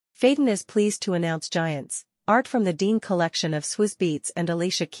Phaidon is pleased to announce Giants, art from the Dean collection of Swizz Beatz and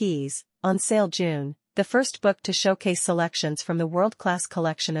Alicia Keys, on sale June, the first book to showcase selections from the world-class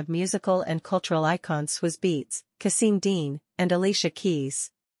collection of musical and cultural icons Swizz Beatz, Dean, and Alicia Keys.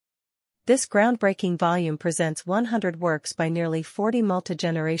 This groundbreaking volume presents 100 works by nearly 40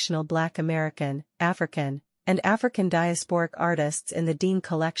 multi-generational Black American, African, and African diasporic artists in the Dean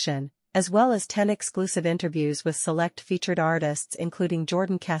collection, as well as 10 exclusive interviews with select featured artists including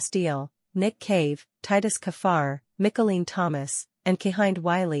Jordan Castile, Nick Cave, Titus Kaphar, Micheline Thomas, and Kehind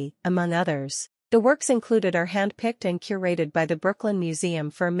Wiley, among others. The works included are handpicked and curated by the Brooklyn Museum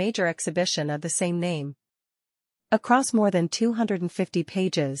for a major exhibition of the same name. Across more than 250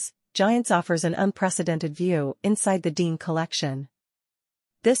 pages, Giants offers an unprecedented view inside the Dean collection.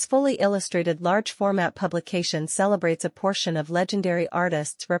 This fully illustrated large-format publication celebrates a portion of legendary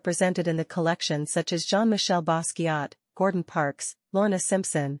artists represented in the collection such as Jean-Michel Basquiat, Gordon Parks, Lorna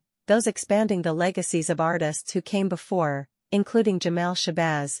Simpson, those expanding the legacies of artists who came before, including Jamal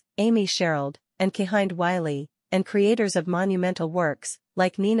Shabazz, Amy Sherald, and Kehind Wiley, and creators of monumental works,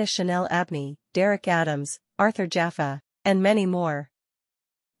 like Nina Chanel Abney, Derek Adams, Arthur Jaffa, and many more.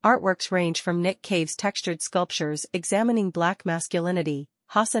 Artworks range from Nick Cave's textured sculptures examining Black masculinity,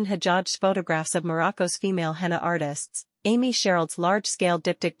 Hassan Hajjaj's photographs of Morocco's female henna artists, Amy Sherald's large-scale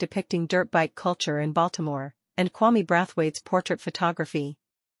diptych depicting dirt bike culture in Baltimore, and Kwame Brathwaite's portrait photography.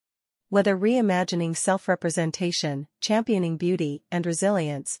 Whether reimagining self-representation, championing beauty and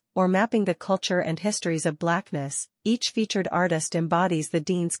resilience, or mapping the culture and histories of Blackness, each featured artist embodies the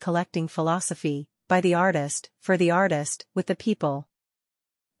Dean's collecting philosophy, by the artist, for the artist, with the people.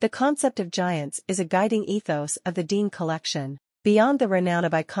 The concept of Giants is a guiding ethos of the Dean collection. Beyond the renown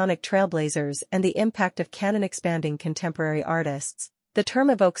of iconic trailblazers and the impact of canon-expanding contemporary artists, the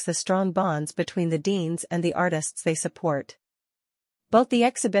term evokes the strong bonds between the Deans and the artists they support. Both the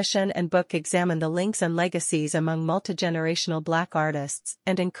exhibition and book examine the links and legacies among multi-generational Black artists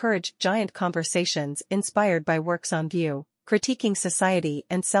and encourage giant conversations inspired by works on view, critiquing society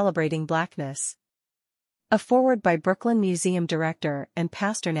and celebrating Blackness. A foreword by Brooklyn Museum director and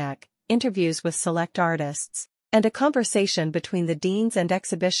Pasternak, interviews with select artists, and a conversation between the Deans and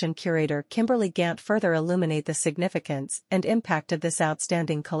exhibition curator Kimberly Gant further illuminate the significance and impact of this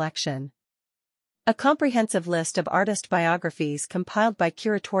outstanding collection. A comprehensive list of artist biographies compiled by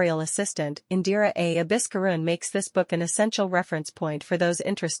curatorial assistant Indira A. Abiskarun makes this book an essential reference point for those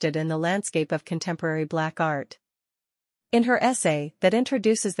interested in the landscape of contemporary Black art. In her essay that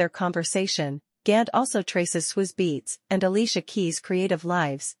introduces their conversation, Gant also traces Swizz Beatz and Alicia Keys' creative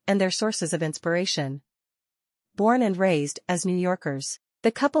lives and their sources of inspiration. Born and raised as New Yorkers,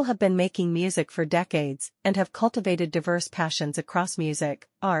 the couple have been making music for decades and have cultivated diverse passions across music,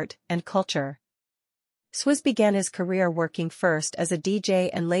 art, and culture. Swizz began his career working first as a DJ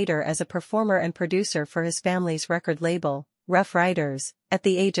and later as a performer and producer for his family's record label, Rough Riders, at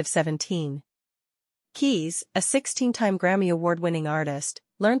the age of 17. Keys, a 16-time Grammy Award-winning artist,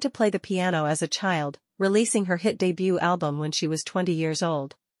 learned to play the piano as a child, releasing her hit debut album when she was 20 years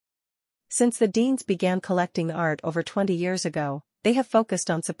old. Since the Deans began collecting art over 20 years ago, they have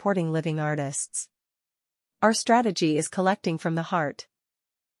focused on supporting living artists. Our strategy is collecting from the heart.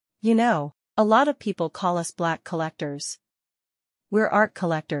 You know, a lot of people call us Black collectors. We're art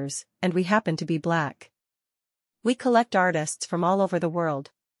collectors, and we happen to be Black. We collect artists from all over the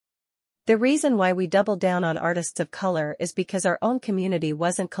world. The reason why we double down on artists of color is because our own community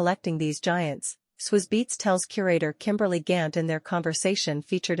wasn't collecting these giants, Swizz Beatz tells curator Kimberly Gant in their conversation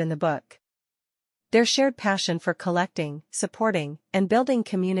featured in the book. Their shared passion for collecting, supporting, and building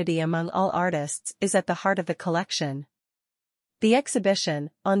community among all artists is at the heart of the collection. The exhibition,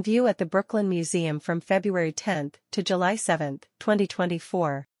 on view at the Brooklyn Museum from February 10 to July 7,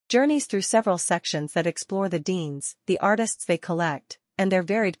 2024, journeys through several sections that explore the Deans, the artists they collect, and their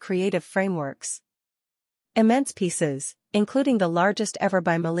varied creative frameworks. Immense pieces, including the largest ever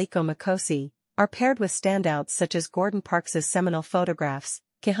by Maliko Makosi, are paired with standouts such as Gordon Parks's seminal photographs,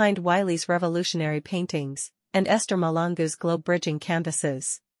 Kehind Wiley's revolutionary paintings, and Esther Malangu's globe-bridging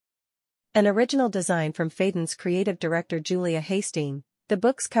canvases. An original design from Phaidon's creative director Julia Hastings, the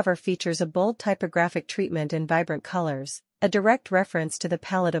book's cover features a bold typographic treatment in vibrant colors, a direct reference to the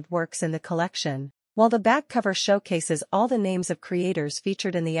palette of works in the collection, while the back cover showcases all the names of creators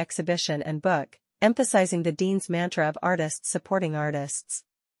featured in the exhibition and book, emphasizing the Dean's mantra of artists supporting artists.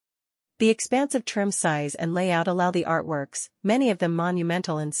 The expansive trim size and layout allow the artworks, many of them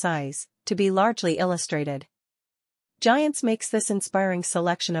monumental in size, to be largely illustrated. Giants makes this inspiring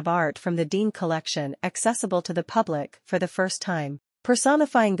selection of art from the Dean collection accessible to the public for the first time,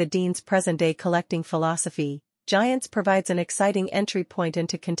 personifying the Dean's present-day collecting philosophy. Giants provides an exciting entry point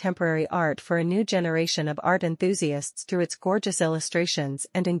into contemporary art for a new generation of art enthusiasts through its gorgeous illustrations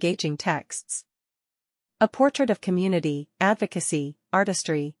and engaging texts. A portrait of community, advocacy,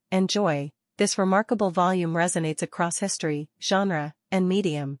 artistry, and joy, this remarkable volume resonates across history, genre, and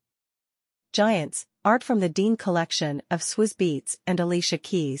medium. Giants, art from the Dean collection of Swizz Beatz and Alicia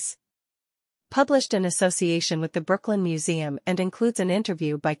Keys. Published in association with the Brooklyn Museum and includes an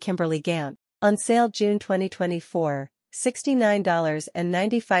interview by Kimberly Gant. On sale June 2024,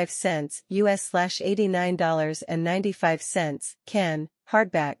 $69.95 US/$89.95, Ken,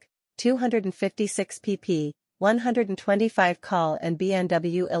 hardback, 256 pp. 125 col and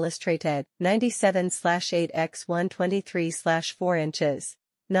B&W Illustrated, 97/8x123/4 inches,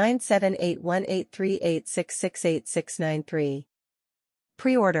 9781838668693.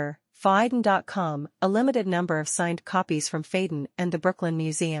 Pre-order, Phaidon.com, a limited number of signed copies from Phaidon and the Brooklyn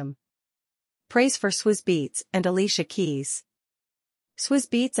Museum. Praise for Swizz Beatz and Alicia Keys. Swizz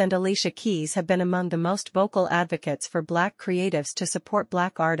Beatz and Alicia Keys have been among the most vocal advocates for Black creatives to support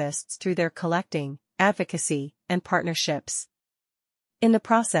Black artists through their collecting, advocacy, and partnerships. In the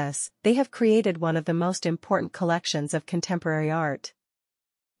process, they have created one of the most important collections of contemporary art.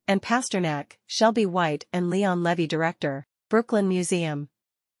 And Pasternak, Shelby White and Leon Levy Director, Brooklyn Museum.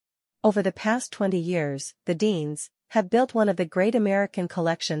 Over the past 20 years, the Deans have built one of the great American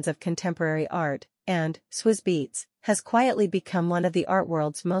collections of contemporary art, and Swizz Beatz has quietly become one of the art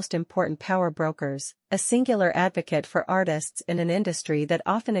world's most important power brokers, a singular advocate for artists in an industry that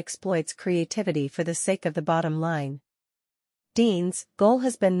often exploits creativity for the sake of the bottom line. Dean's goal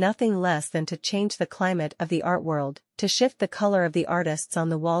has been nothing less than to change the climate of the art world, to shift the color of the artists on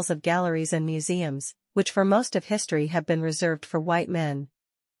the walls of galleries and museums, which for most of history have been reserved for white men.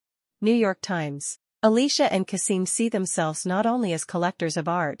 New York Times. Alicia and Kasim see themselves not only as collectors of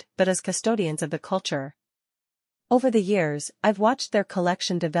art but as custodians of the culture. Over the years, I've watched their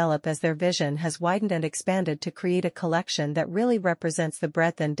collection develop as their vision has widened and expanded to create a collection that really represents the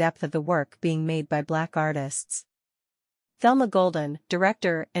breadth and depth of the work being made by Black artists. Thelma Golden,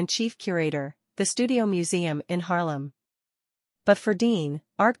 Director and Chief Curator, the Studio Museum in Harlem. But for Dean,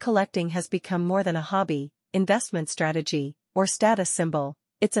 art collecting has become more than a hobby, investment strategy, or status symbol.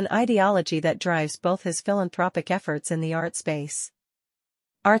 It's an ideology that drives both his philanthropic efforts in the art space.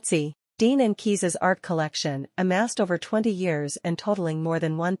 Artsy. Dean and Keys's art collection, amassed over 20 years and totaling more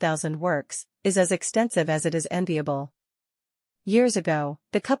than 1,000 works, is as extensive as it is enviable. Years ago,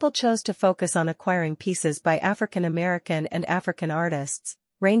 the couple chose to focus on acquiring pieces by African American and African artists,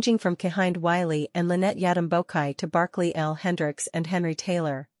 ranging from Kehinde Wiley and Lynette Yadombokai to Barclay L. Hendricks and Henry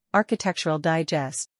Taylor. Architectural Digest.